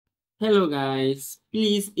Hello guys,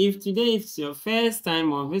 please if today is your first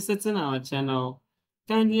time of visiting our channel,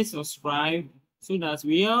 kindly subscribe so that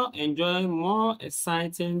we all enjoy more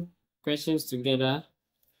exciting questions together.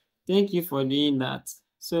 Thank you for doing that.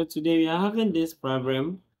 So today we are having this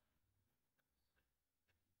problem.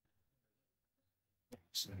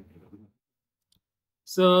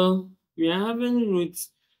 So we are having root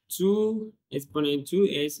 2 exponent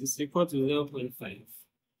 2x is equal to 0.5.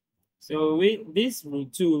 So with this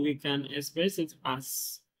root 2, we can express it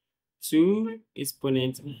as 2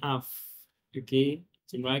 exponent half. Okay,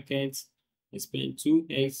 to bracket exponent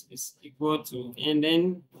 2x is equal to, and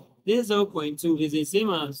then this 0.2 is the same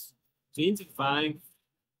as 25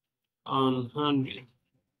 on 100.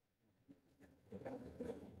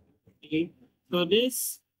 Okay, so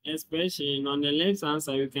this expression on the left hand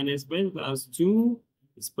side, we can express it as 2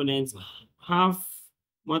 exponent half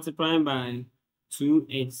multiplied by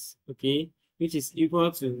 2x, okay, which is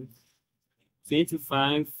equal to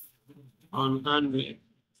 25 on 100.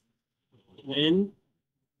 Then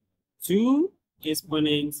 2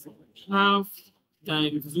 exponents half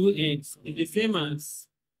times 2x is the same as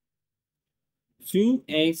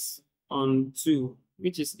 2x on 2,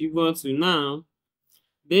 which is equal to, now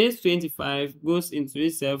this 25 goes into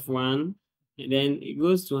itself 1, and then it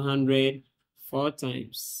goes to 100 4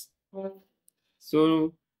 times.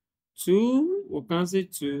 So 2 will cancel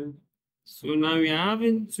 2. So now we are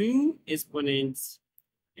having 2 exponents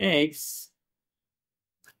x,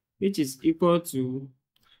 which is equal to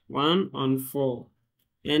 1 on 4.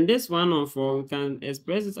 And this 1 on 4, we can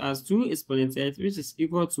express it as 2 exponent x, which is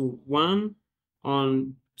equal to 1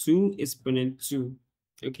 on 2 exponent 2.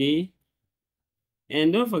 Okay?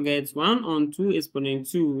 And don't forget, 1 on 2 exponent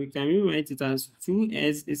 2, we can rewrite it as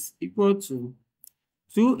 2s is equal to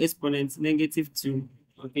 2 exponent negative 2.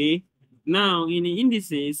 Okay? Now, in the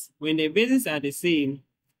indices, when the bases are the same,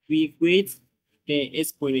 we equate the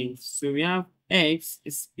exponents. So we have x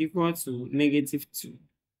is equal to negative 2.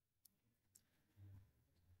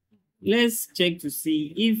 Let's check to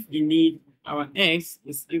see if indeed our x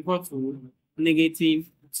is equal to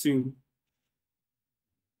negative 2.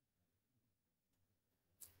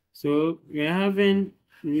 So we are having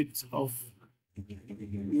root of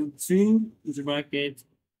root 2 into bracket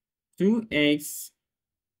 2x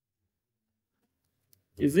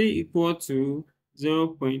is it equal to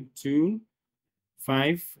 0.25.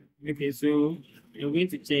 Okay, so we're going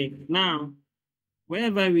to check now.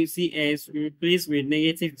 Wherever we see s, we replace with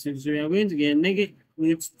negative 2. So we are going to get negative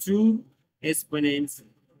root 2 exponents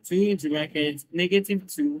 2 into bracket negative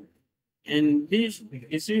 2, and this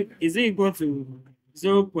is equal to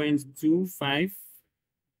 0.25.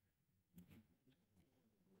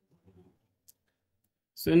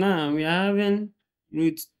 So now we are having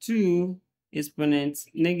root 2 exponent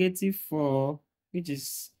negative 4, which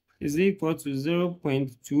is equal to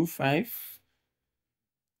 0.25.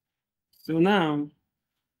 So now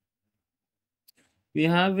we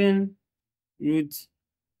are having root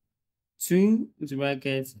 2 into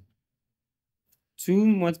bracket 2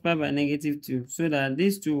 multiplied by negative 2, so that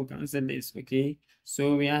these two will cancel this. Okay,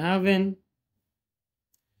 so we are having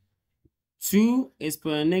 2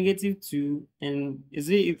 exponent negative 2, and is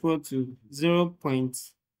it equal to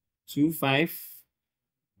 0.25.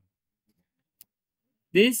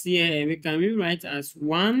 This here we can rewrite as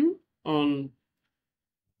 1 on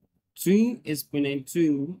 2 exponent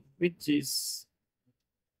 2, which is,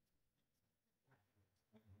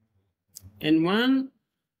 and 1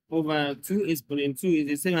 over 2 exponent 2 is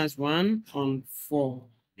the same as 1 on 4.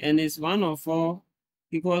 And it's 1 on 4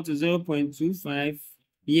 equal to 0.25.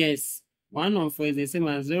 Yes, 1 on 4 is the same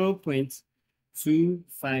as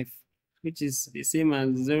 0.25, which is the same as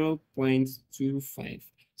 0.25.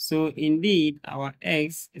 So indeed, our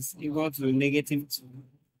x is equal to negative 2.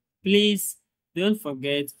 Please don't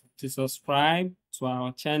forget to subscribe to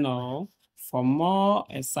our channel for more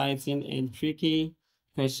exciting and tricky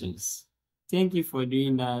questions. Thank you for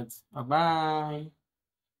doing that. Bye-bye.